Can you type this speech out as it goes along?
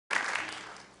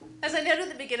As I noted at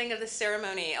the beginning of this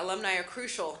ceremony, alumni are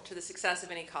crucial to the success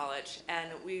of any college, and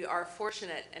we are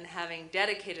fortunate in having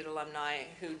dedicated alumni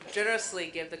who generously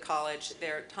give the college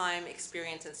their time,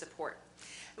 experience, and support.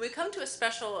 And we come to a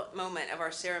special moment of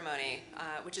our ceremony,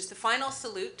 which is the final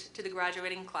salute to the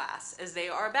graduating class, as they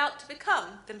are about to become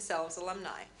themselves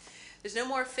alumni. There's no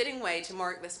more fitting way to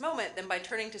mark this moment than by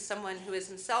turning to someone who is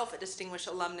himself a distinguished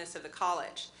alumnus of the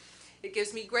college. It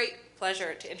gives me great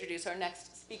pleasure to introduce our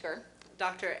next speaker,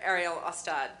 Dr. Ariel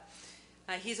Ostad.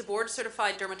 He's a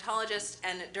board-certified dermatologist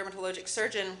and dermatologic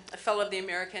surgeon, a fellow of the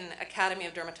American Academy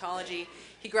of Dermatology.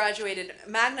 He graduated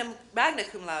Magna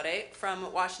Cum Laude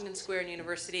from Washington Square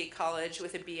University College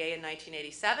with a BA in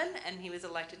 1987, and he was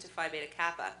elected to Phi Beta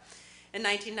Kappa. In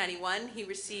 1991, he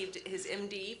received his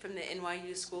MD from the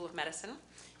NYU School of Medicine.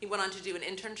 He went on to do an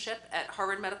internship at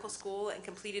Harvard Medical School and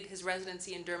completed his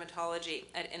residency in dermatology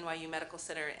at NYU Medical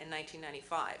Center in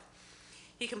 1995.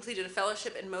 He completed a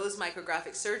fellowship in Mohs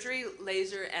micrographic surgery,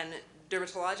 laser, and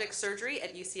dermatologic surgery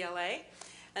at UCLA.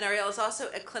 And Ariel is also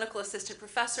a clinical assistant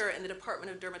professor in the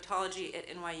Department of Dermatology at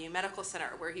NYU Medical Center,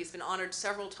 where he's been honored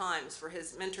several times for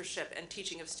his mentorship and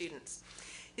teaching of students.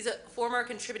 He's a former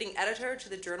contributing editor to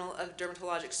the Journal of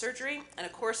Dermatologic Surgery and a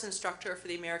course instructor for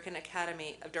the American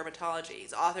Academy of Dermatology.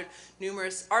 He's authored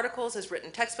numerous articles, has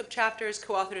written textbook chapters,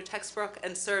 co-authored a textbook,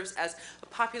 and serves as a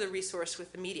popular resource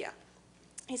with the media.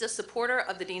 He's a supporter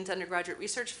of the Dean's Undergraduate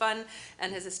Research Fund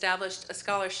and has established a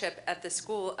scholarship at the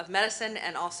School of Medicine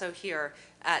and also here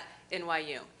at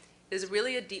NYU. It is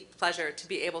really a deep pleasure to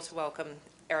be able to welcome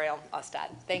Ariel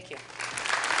Ostad. Thank you.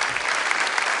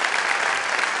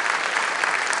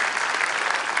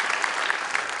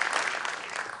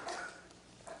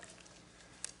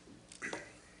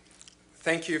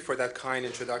 Thank you for that kind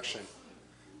introduction.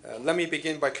 Let me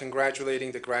begin by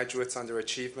congratulating the graduates on their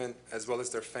achievement, as well as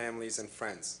their families and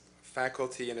friends,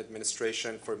 faculty and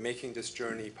administration for making this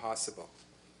journey possible.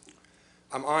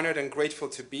 I'm honored and grateful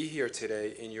to be here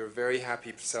today in your very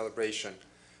happy celebration,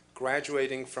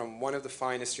 graduating from one of the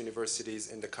finest universities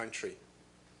in the country.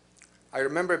 I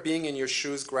remember being in your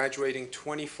shoes graduating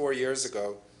 24 years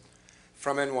ago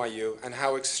from NYU and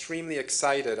how extremely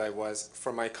excited I was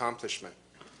for my accomplishment.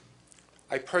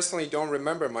 I personally don't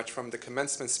remember much from the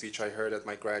commencement speech I heard at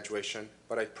my graduation,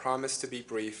 but I promise to be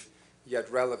brief,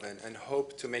 yet relevant, and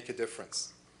hope to make a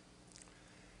difference.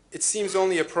 It seems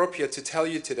only appropriate to tell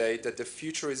you today that the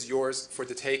future is yours for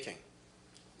the taking.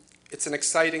 It's an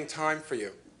exciting time for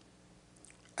you.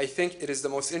 I think it is the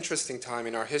most interesting time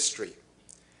in our history.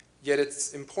 Yet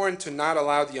it's important to not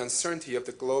allow the uncertainty of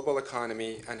the global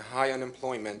economy and high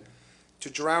unemployment to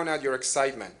drown out your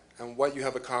excitement and what you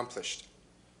have accomplished.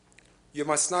 You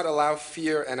must not allow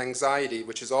fear and anxiety,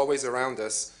 which is always around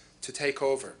us, to take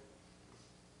over.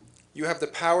 You have the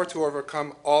power to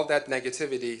overcome all that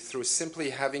negativity through simply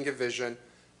having a vision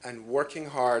and working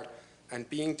hard and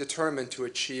being determined to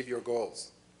achieve your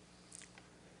goals.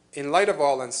 In light of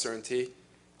all uncertainty,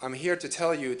 I'm here to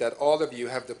tell you that all of you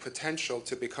have the potential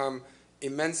to become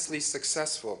immensely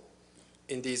successful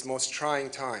in these most trying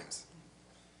times.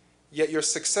 Yet your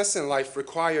success in life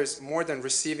requires more than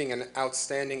receiving an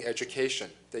outstanding education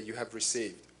that you have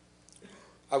received.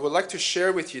 I would like to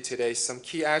share with you today some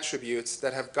key attributes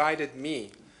that have guided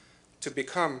me to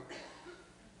become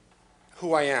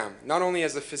who I am, not only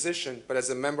as a physician, but as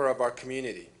a member of our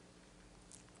community.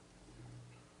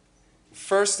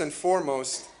 First and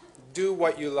foremost, do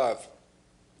what you love.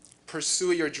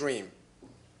 Pursue your dream.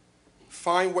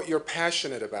 Find what you're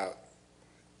passionate about.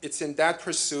 It's in that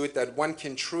pursuit that one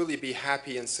can truly be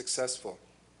happy and successful.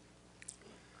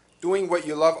 Doing what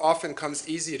you love often comes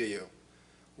easy to you.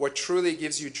 What truly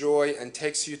gives you joy and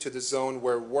takes you to the zone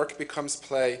where work becomes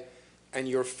play and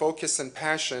your focus and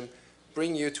passion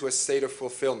bring you to a state of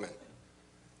fulfillment.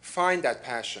 Find that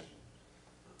passion.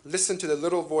 Listen to the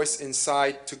little voice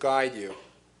inside to guide you.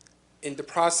 In the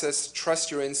process, trust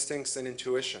your instincts and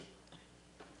intuition.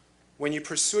 When you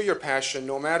pursue your passion,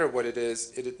 no matter what it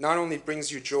is, it not only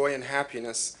brings you joy and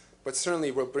happiness, but certainly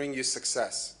will bring you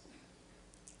success.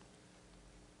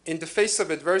 In the face of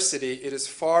adversity, it is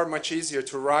far much easier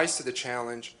to rise to the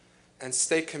challenge and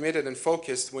stay committed and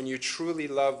focused when you truly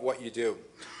love what you do.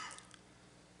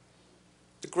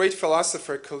 The great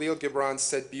philosopher Khalil Gibran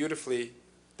said beautifully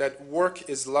that work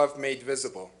is love made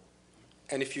visible.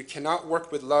 And if you cannot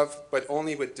work with love, but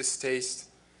only with distaste,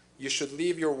 you should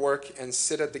leave your work and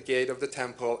sit at the gate of the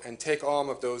temple and take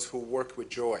alms of those who work with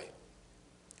joy.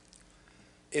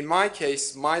 In my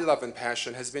case, my love and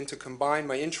passion has been to combine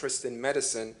my interest in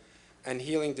medicine and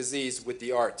healing disease with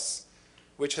the arts,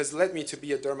 which has led me to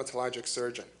be a dermatologic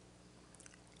surgeon.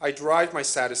 I derive my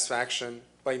satisfaction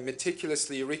by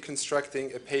meticulously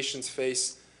reconstructing a patient's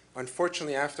face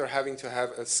unfortunately after having to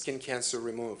have a skin cancer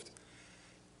removed,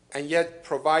 and yet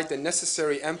provide the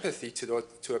necessary empathy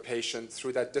to a patient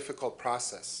through that difficult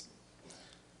process.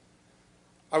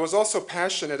 I was also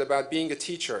passionate about being a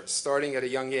teacher starting at a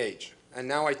young age, and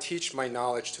now I teach my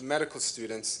knowledge to medical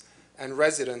students and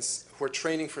residents who are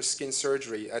training for skin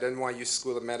surgery at NYU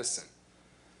School of Medicine.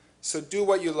 So do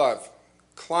what you love.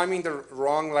 Climbing the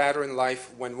wrong ladder in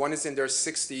life when one is in their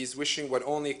 60s, wishing what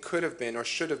only could have been or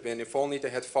should have been if only they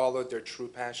had followed their true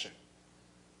passion.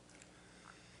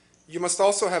 You must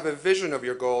also have a vision of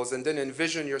your goals and then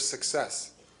envision your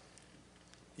success.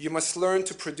 You must learn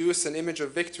to produce an image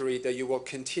of victory that you will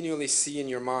continually see in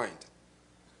your mind.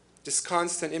 This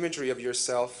constant imagery of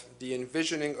yourself, the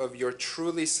envisioning of your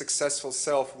truly successful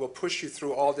self, will push you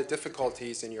through all the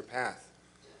difficulties in your path.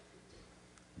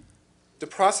 The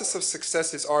process of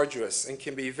success is arduous and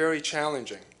can be very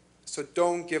challenging, so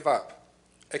don't give up.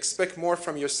 Expect more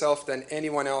from yourself than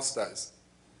anyone else does.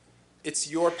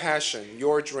 It's your passion,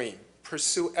 your dream.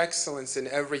 Pursue excellence in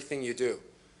everything you do.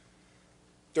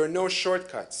 There are no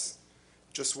shortcuts,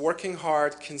 just working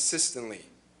hard consistently.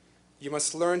 You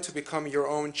must learn to become your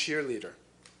own cheerleader.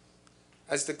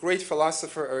 As the great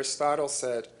philosopher Aristotle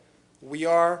said, we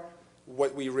are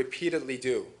what we repeatedly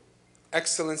do.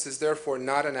 Excellence is therefore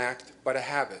not an act, but a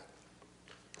habit.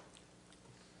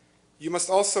 You must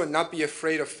also not be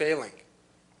afraid of failing.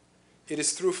 It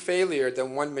is through failure that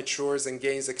one matures and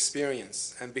gains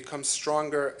experience and becomes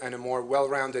stronger and a more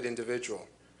well-rounded individual.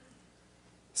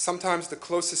 Sometimes the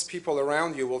closest people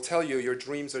around you will tell you your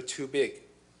dreams are too big.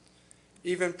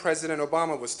 Even President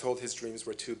Obama was told his dreams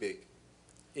were too big.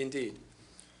 Indeed.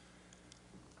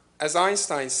 As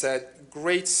Einstein said,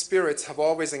 great spirits have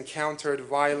always encountered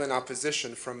violent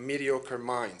opposition from mediocre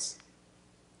minds.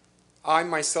 I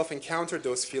myself encountered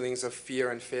those feelings of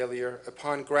fear and failure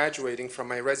upon graduating from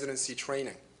my residency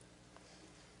training.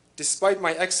 Despite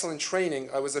my excellent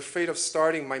training, I was afraid of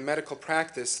starting my medical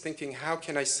practice, thinking, how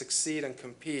can I succeed and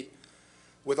compete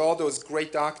with all those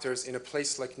great doctors in a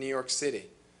place like New York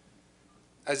City?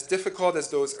 As difficult as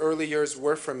those early years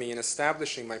were for me in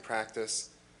establishing my practice,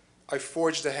 I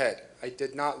forged ahead. I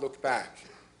did not look back.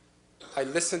 I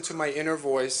listened to my inner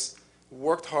voice,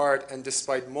 worked hard, and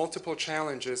despite multiple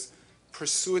challenges,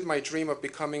 pursued my dream of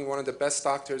becoming one of the best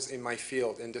doctors in my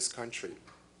field in this country.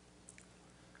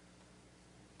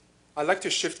 I'd like to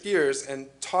shift gears and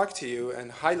talk to you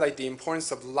and highlight the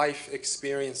importance of life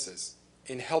experiences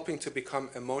in helping to become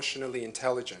emotionally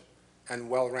intelligent and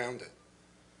well-rounded.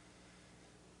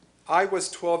 I was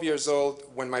 12 years old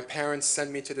when my parents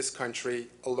sent me to this country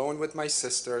alone with my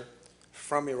sister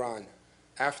from Iran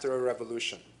after a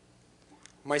revolution.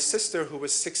 My sister, who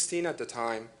was 16 at the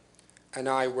time, and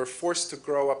I were forced to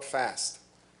grow up fast.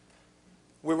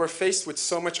 We were faced with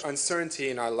so much uncertainty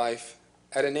in our life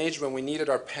at an age when we needed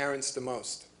our parents the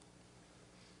most.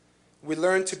 We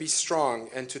learned to be strong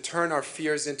and to turn our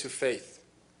fears into faith.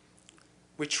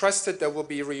 We trusted that we'll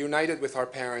be reunited with our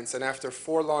parents, and after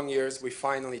 4 long years, we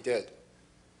finally did.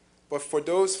 But for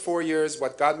those 4 years,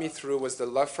 what got me through was the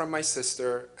love from my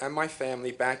sister and my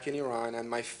family back in Iran and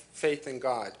my faith in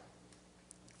God.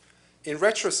 In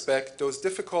retrospect, those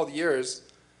difficult years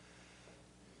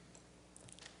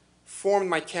formed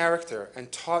my character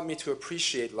and taught me to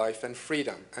appreciate life and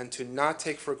freedom and to not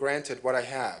take for granted what I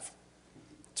have,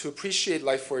 to appreciate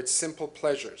life for its simple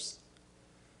pleasures.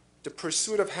 The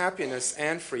pursuit of happiness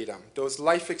and freedom, those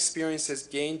life experiences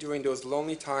gained during those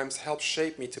lonely times, helped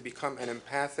shape me to become an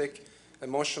empathic,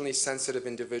 emotionally sensitive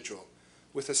individual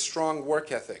with a strong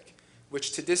work ethic,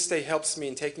 which to this day helps me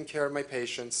in taking care of my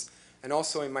patients and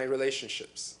also in my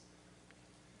relationships.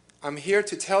 I'm here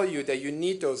to tell you that you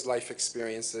need those life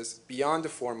experiences beyond the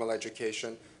formal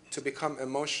education to become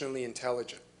emotionally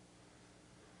intelligent.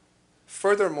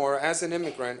 Furthermore, as an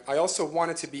immigrant, I also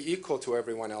wanted to be equal to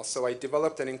everyone else, so I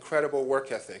developed an incredible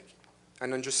work ethic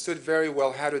and understood very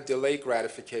well how to delay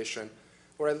gratification,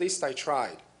 or at least I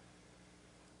tried.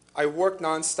 I worked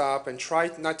nonstop and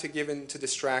tried not to give in to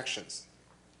distractions.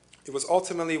 It was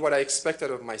ultimately what I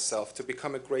expected of myself, to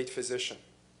become a great physician.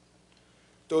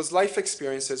 Those life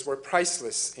experiences were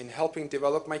priceless in helping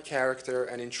develop my character,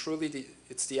 and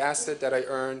it's the asset that I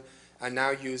earn and now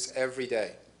use every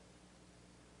day.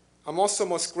 I'm also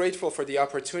most grateful for the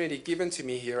opportunity given to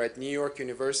me here at New York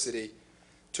University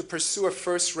to pursue a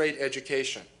first-rate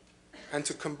education and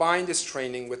to combine this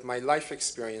training with my life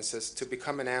experiences to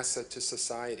become an asset to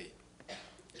society.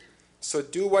 So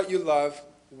do what you love,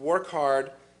 work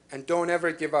hard, and don't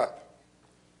ever give up.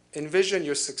 Envision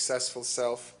your successful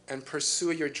self and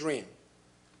pursue your dream.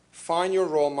 Find your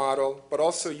role model, but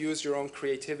also use your own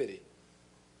creativity.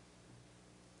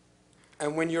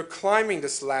 And when you're climbing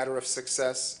this ladder of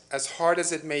success, as hard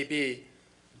as it may be,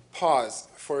 pause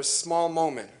for a small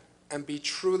moment and be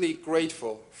truly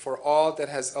grateful for all that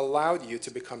has allowed you to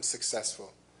become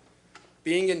successful.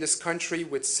 Being in this country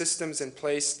with systems in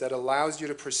place that allows you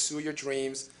to pursue your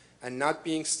dreams and not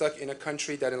being stuck in a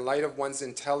country that in light of one's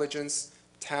intelligence,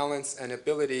 talents, and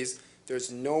abilities,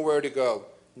 there's nowhere to go,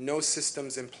 no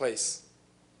systems in place.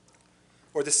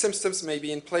 Or the systems may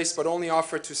be in place but only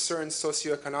offered to certain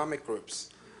socioeconomic groups,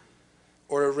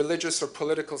 or a religious or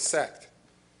political sect.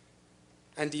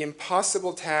 And the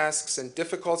impossible tasks and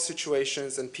difficult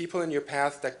situations and people in your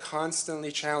path that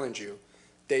constantly challenge you,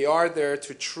 they are there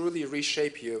to truly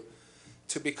reshape you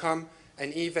to become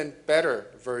an even better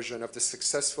version of the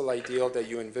successful ideal that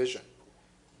you envision.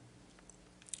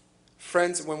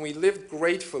 Friends, when we live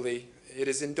gratefully, it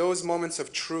is in those moments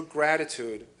of true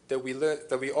gratitude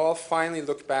that we all finally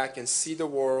look back and see the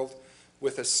world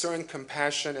with a certain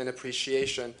compassion and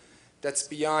appreciation that's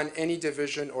beyond any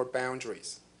division or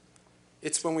boundaries.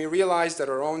 It's when we realize that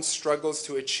our own struggles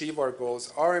to achieve our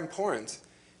goals are important,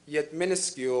 yet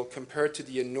minuscule compared to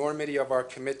the enormity of our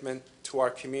commitment to our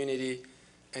community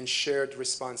and shared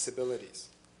responsibilities.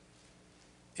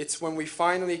 It's when we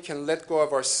finally can let go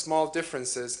of our small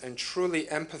differences and truly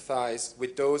empathize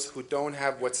with those who don't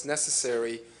have what's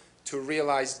necessary to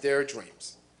realize their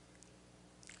dreams.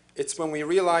 It's when we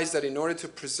realize that in order to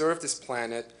preserve this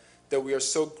planet that we are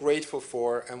so grateful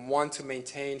for and want to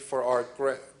maintain for our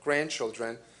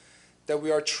grandchildren, that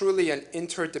we are truly an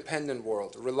interdependent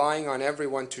world, relying on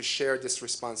everyone to share this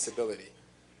responsibility.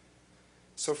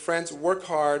 So friends, work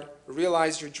hard,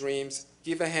 realize your dreams,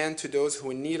 give a hand to those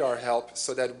who need our help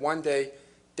so that one day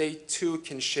they too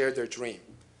can share their dream.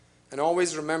 And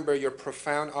always remember your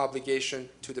profound obligation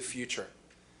to the future.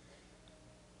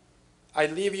 I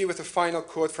leave you with a final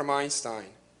quote from Einstein.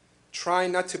 Try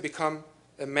not to become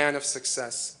a man of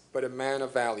success, but a man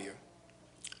of value.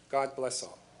 God bless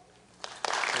all.